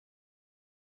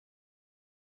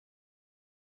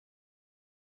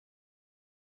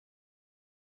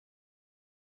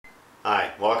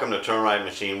Hi, welcome to Turn Right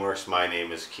Machine Works. My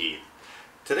name is Keith.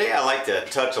 Today I'd like to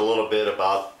touch a little bit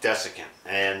about desiccant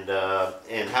and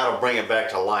how to bring it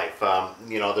back to life.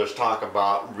 There's talk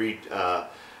about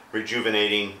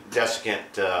rejuvenating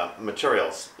desiccant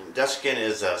materials. Desiccant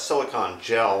is a silicone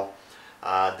gel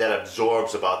that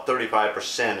absorbs about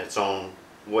 35% its own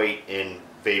weight in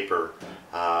vapor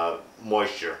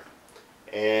moisture,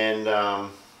 and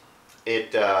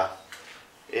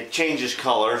it changes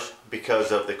colors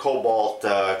because of the cobalt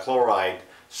chloride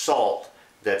salt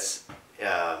that's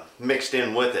mixed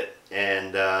in with it,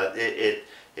 and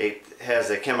it has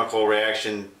a chemical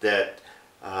reaction that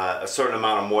a certain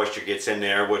amount of moisture gets in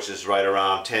there, which is right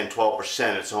around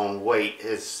 10–12% its own weight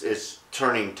is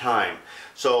turning time.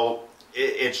 So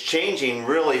it's changing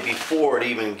really before it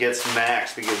even gets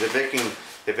max, because if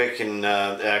it can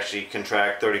actually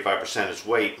contract 35% its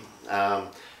weight,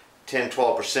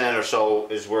 10–12% or so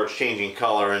is where it's changing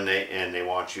color, and they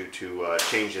want you to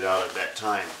change it out at that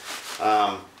time.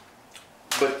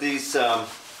 But these they're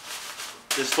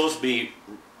supposed to be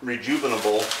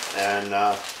rejuvenable, and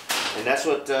that's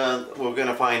what we're going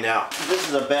to find out. This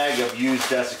is a bag of used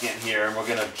desiccant here, and we're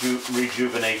going to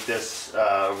rejuvenate this.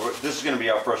 This is going to be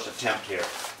our first attempt here,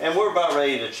 and we're about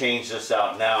ready to change this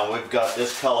out now. We've got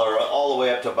this color all the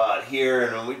way up to about here,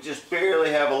 and we just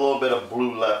barely have a little bit of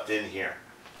blue left in here.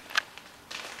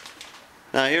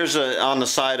 Now here's on the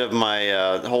side of my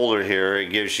holder here,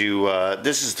 it gives you,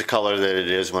 this is the color that it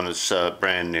is when it's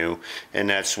brand new, and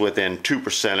that's within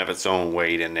 2% of its own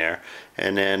weight in there.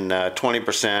 And then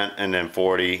 20%, and then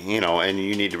 40, and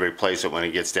you need to replace it when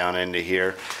it gets down into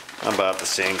here. About the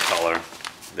same color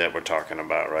that we're talking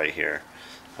about right here.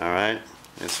 Alright,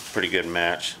 it's a pretty good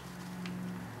match.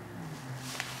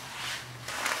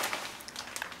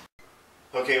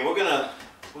 Okay, we're gonna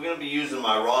be using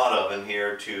my rod oven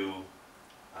here to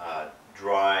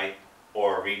dry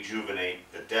or rejuvenate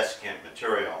the desiccant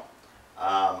material.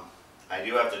 I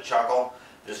do have to chuckle.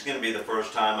 This is going to be the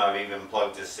first time I've even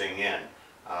plugged this thing in.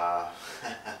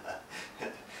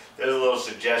 There's a little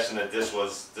suggestion that this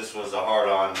was a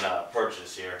hard-on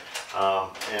purchase here,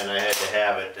 and I had to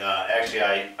have it. Actually,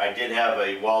 I did have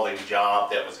a welding job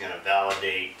that was going to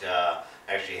validate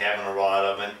actually having a rod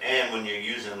oven, and when you're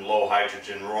using low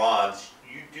hydrogen rods,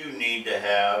 you do need to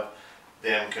have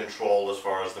them controlled as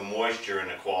far as the moisture and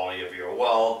the quality of your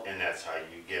weld, and that's how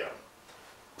you get them.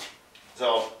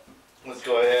 So let's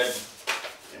go ahead,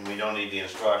 and we don't need the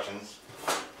instructions,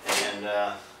 and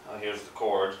here's the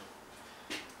cord.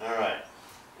 Alright,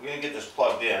 we're going to get this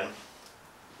plugged in.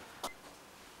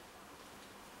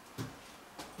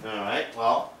 Alright,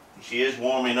 well, she is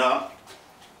warming up,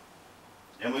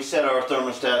 and we set our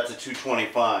thermostat to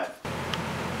 225.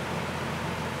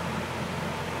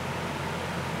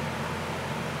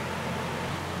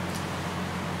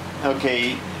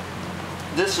 Okay,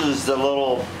 this is the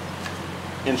little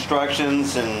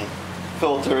instructions and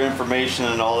filter information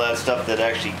and all that stuff that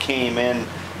actually came in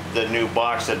the new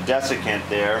box of desiccant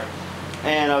there.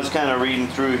 And I was kind of reading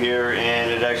through here,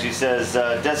 and it actually says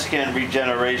desiccant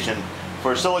regeneration.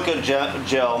 For silica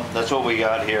gel, that's what we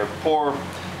got here. Pour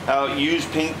out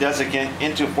used pink desiccant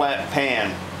into flat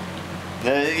pan.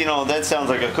 That sounds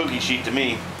like a cookie sheet to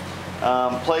me.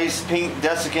 Place pink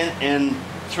desiccant in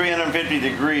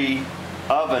 350-degree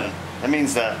oven. That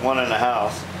means that one in the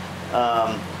house.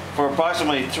 For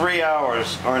approximately 3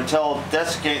 hours, or until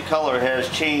desiccant color has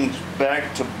changed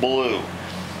back to blue.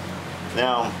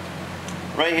 Now,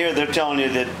 right here they're telling you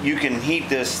that you can heat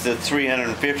this to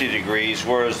 350 degrees,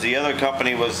 whereas the other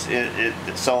company was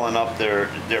selling up their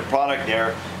product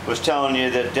there was telling you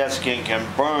that desiccant can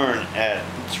burn at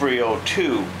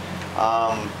 302.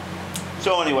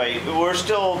 So anyway, we're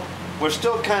still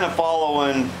kind of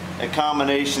following a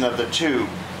combination of the two,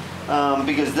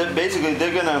 because basically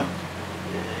they're gonna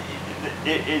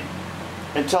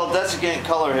until desiccant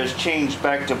color has changed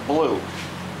back to blue,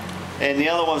 and the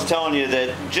other one's telling you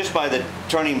that just by the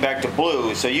turning back to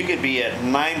blue, so you could be at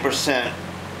 9%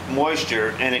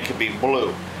 moisture and it could be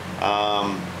blue.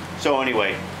 So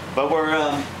anyway, but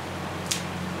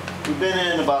we've been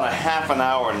in about a half an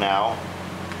hour now,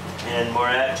 and we're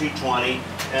at 220,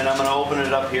 and I'm going to open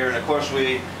it up here, and of course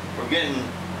we're getting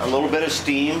a little bit of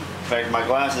steam. In fact, my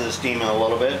glasses are steaming a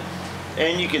little bit,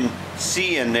 and you can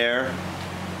see in there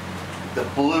the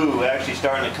blue actually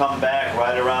starting to come back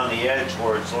right around the edge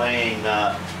where it's laying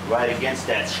right against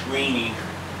that screening.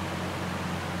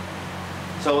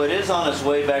 So it is on its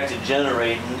way back to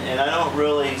generating, and I don't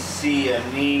really see a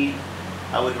need.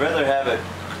 I would rather have it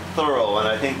thorough, and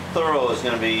I think thorough is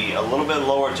going to be a little bit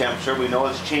lower temperature. We know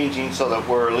it's changing so that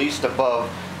we're at least above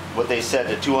what they said,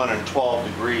 the 212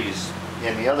 degrees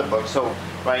in the other book. So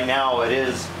right now it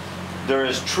is there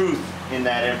is truth in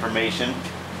that information,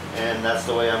 and that's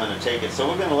the way I'm going to take it. So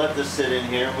we're going to let this sit in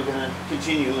here. We're going to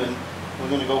continue, and we're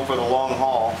going to go for the long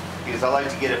haul because I like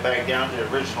to get it back down to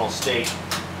the original state.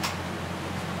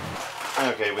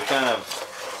 Okay, we kind of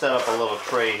set up a little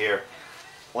tray here.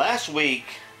 Last week,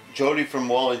 Jody from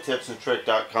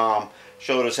weldingtipsandtrick.com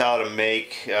showed us how to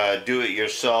make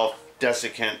do-it-yourself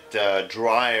desiccant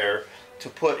dryer to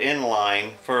put in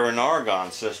line for an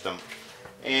argon system.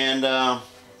 And I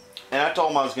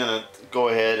told him I was going to go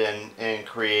ahead and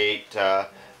create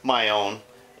my own.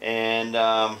 And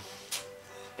I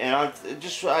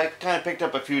kind of picked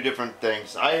up a few different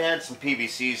things. I had some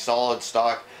PVC solid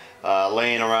stock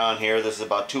laying around here. This is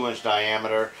about 2-inch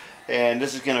diameter, and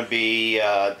this is going to be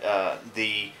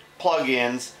the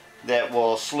plug-ins that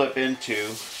will slip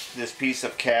into this piece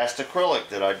of cast acrylic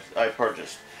that I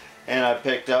purchased. And I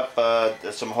picked up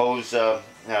some hose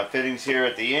fittings here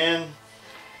at the end.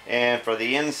 And for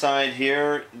the inside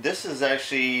here, this is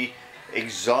actually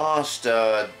exhaust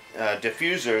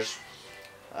diffusers.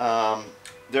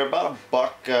 They're about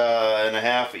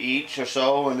 $1.50 each or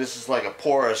so, and this is like a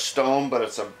porous stone, but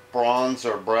it's a bronze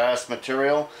or brass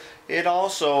material. It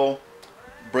also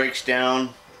breaks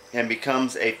down and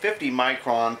becomes a 50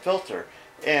 micron filter,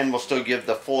 and will still give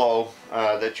the flow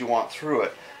that you want through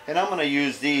it. And I'm going to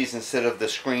use these instead of the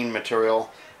screen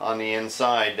material on the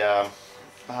inside.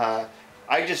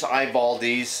 I just eyeballed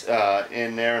these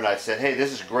in there, and I said, hey,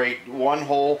 this is great. One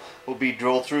hole will be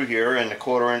drilled through here, and the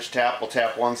 1/4-inch tap will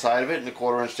tap one side of it, and the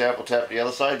 1/4-inch tap will tap the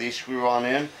other side. These screw on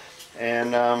in,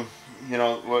 and you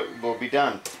know, we'll be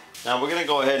done. Now we're going to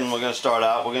go ahead and we're going to start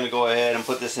out. We're going to go ahead and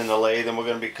put this in the lathe, and we're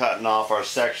going to be cutting off our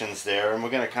sections there, and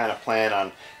we're going to kind of plan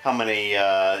on how many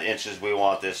inches we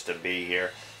want this to be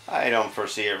here. I don't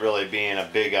foresee it really being a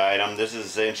big item. This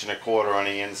is 1.25 inches on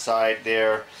the inside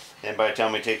there. And by the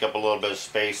time we take up a little bit of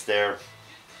space there,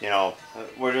 you know,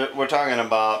 we're talking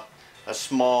about a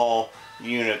small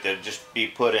unit that just be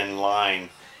put in line.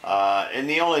 And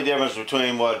the only difference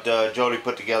between what Jody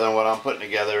put together and what I'm putting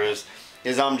together is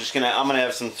I'm gonna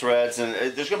have some threads, and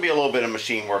there's gonna be a little bit of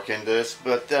machine work into this,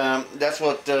 but that's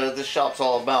what this shop's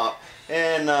all about.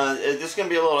 And this is gonna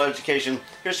be a little education.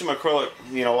 Here's some acrylic.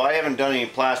 You know, I haven't done any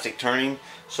plastic turning,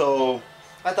 so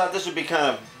I thought this would be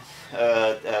kind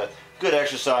of good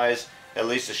exercise, at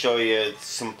least to show you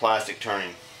some plastic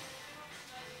turning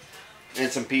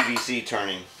and some PVC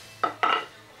turning.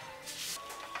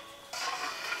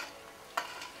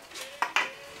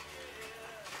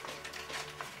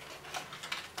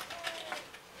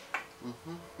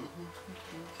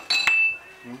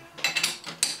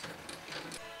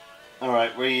 All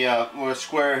right, we're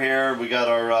square here. We got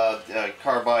our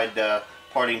carbide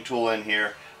parting tool in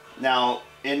here. Now,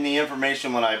 in the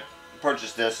information when I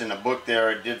purchased this in the book there,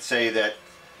 it did say that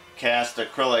cast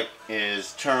acrylic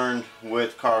is turned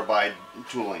with carbide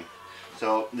tooling.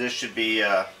 So this should be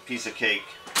a piece of cake.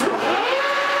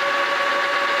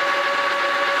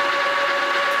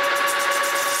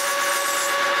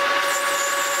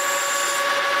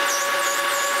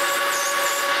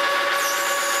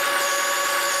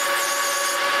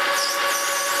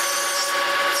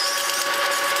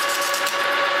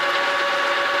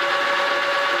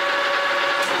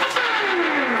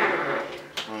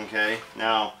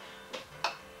 Now,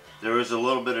 there is a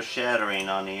little bit of shattering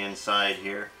on the inside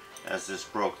here as this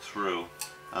broke through.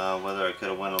 Whether I could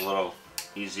have went a little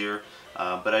easier,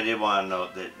 but I did want to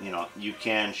note that, you know, you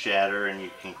can shatter and you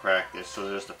can crack this. So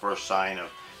there's the first sign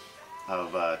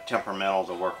of temperamental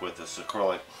to work with this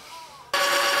acrylic.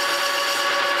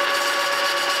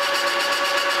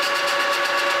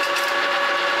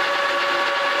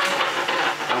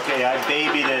 Okay, I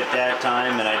babied it at that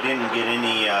time, and I didn't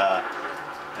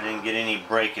get any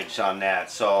breakage on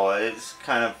that, so it's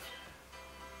kind of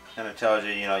tells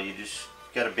you, you know, you just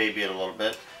got to baby it a little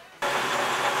bit.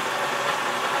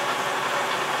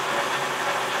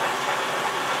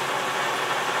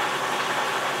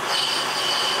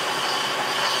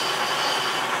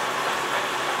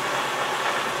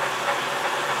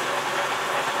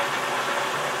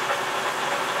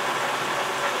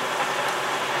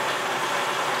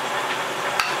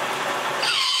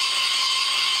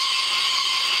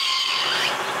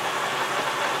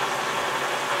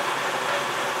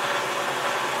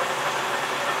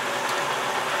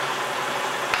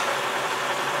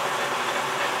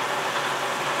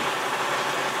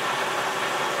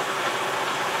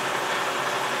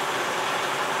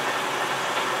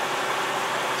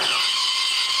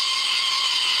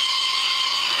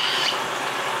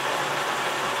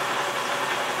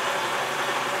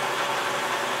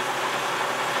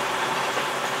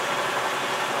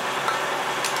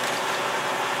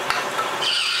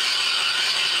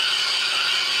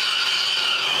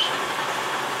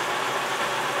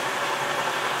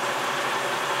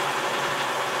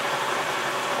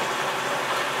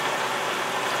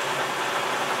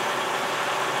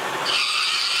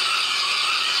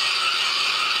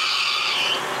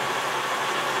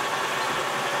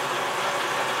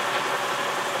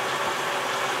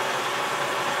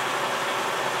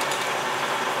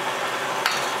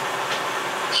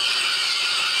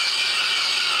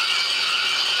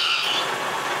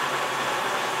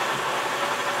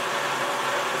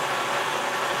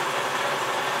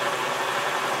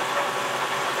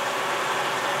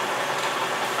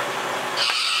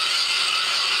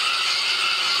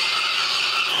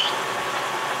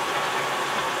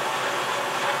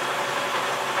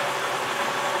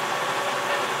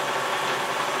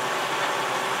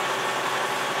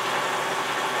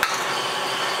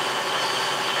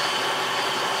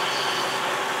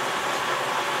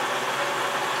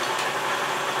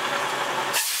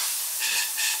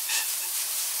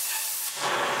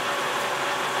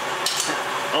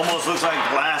 almost looks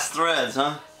like glass threads,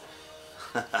 huh?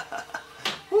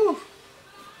 Whew.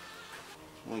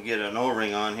 We'll get an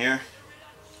O-ring on here.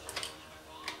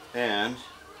 And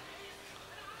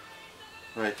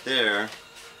right there is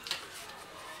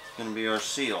going to be our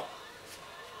seal.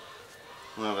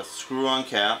 We'll have a screw-on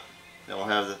cap that will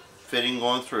have the fitting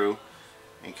going through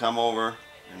and come over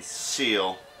and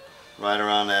seal right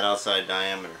around that outside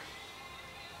diameter.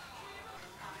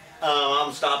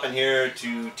 I'm stopping here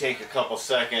to take a couple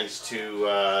seconds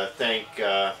to thank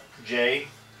Jay.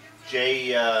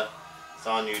 Jay is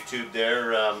on YouTube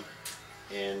there,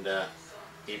 and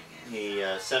he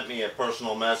sent me a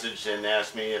personal message and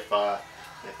asked me if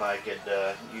I could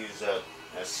use a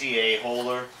CA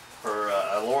holder for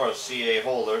a Laura CA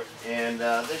holder, and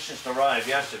this just arrived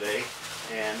yesterday,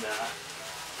 and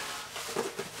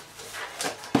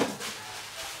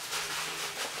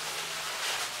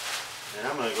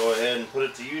I'm going to go ahead and put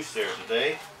it to use there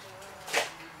today.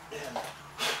 And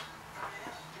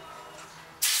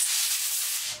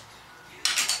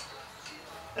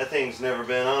that thing's never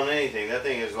been on anything. That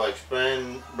thing is like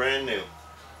brand new.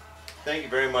 Thank you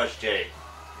very much, Jay.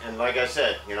 And like I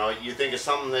said, you know, you think of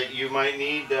something that you might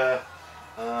need, hey,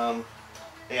 I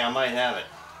might have it.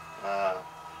 But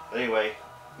anyway,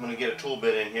 I'm going to get a tool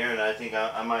bit in here, and I think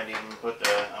I might even put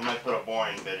I might put a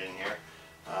boring bit in here.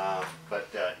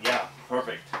 Yeah,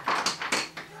 perfect.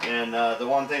 And the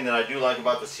one thing that I do like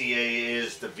about the CA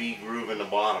is the V groove in the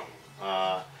bottom.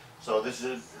 So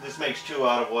this makes 2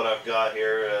 out of what I've got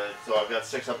here. So I've got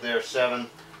 6 up there, 7.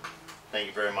 Thank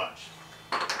you very much.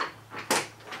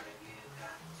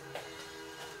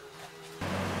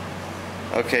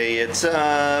 Okay, it's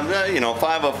you know,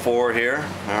 5 of 4 here.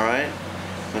 All right,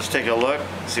 let's take a look,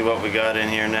 see what we got in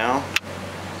here now.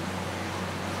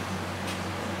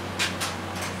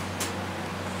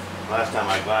 Last time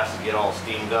my glasses get all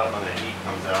steamed up when the heat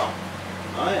comes out.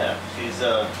 Oh yeah, she's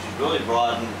really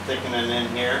broad and thickening in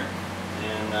here,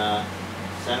 and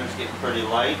center's getting pretty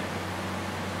light.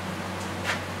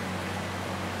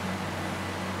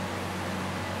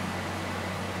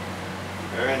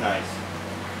 Very nice.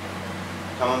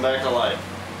 Coming back to life.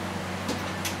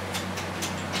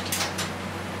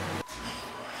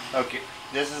 Okay,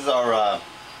 this is our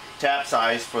tap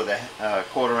size for the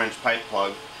 1/4 inch pipe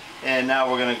plug. And now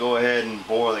we're going to go ahead and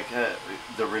bore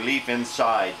the relief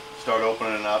inside. Start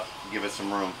opening it up, give it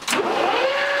some room.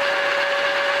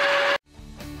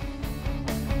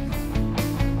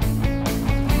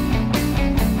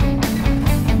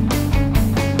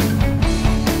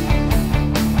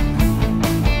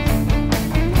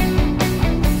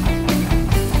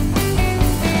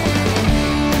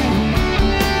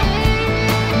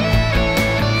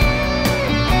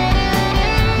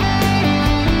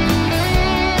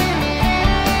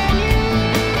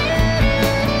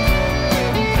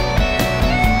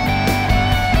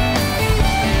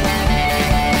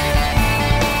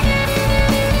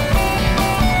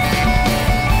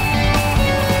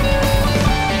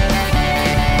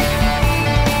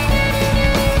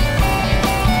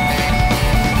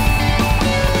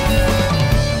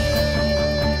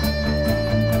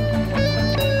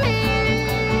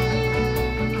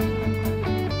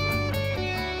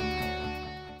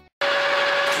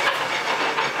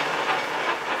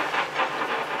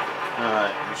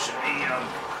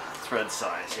 Thread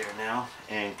size here now,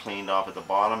 and cleaned off at the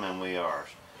bottom, and we are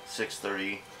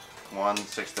 631,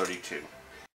 632.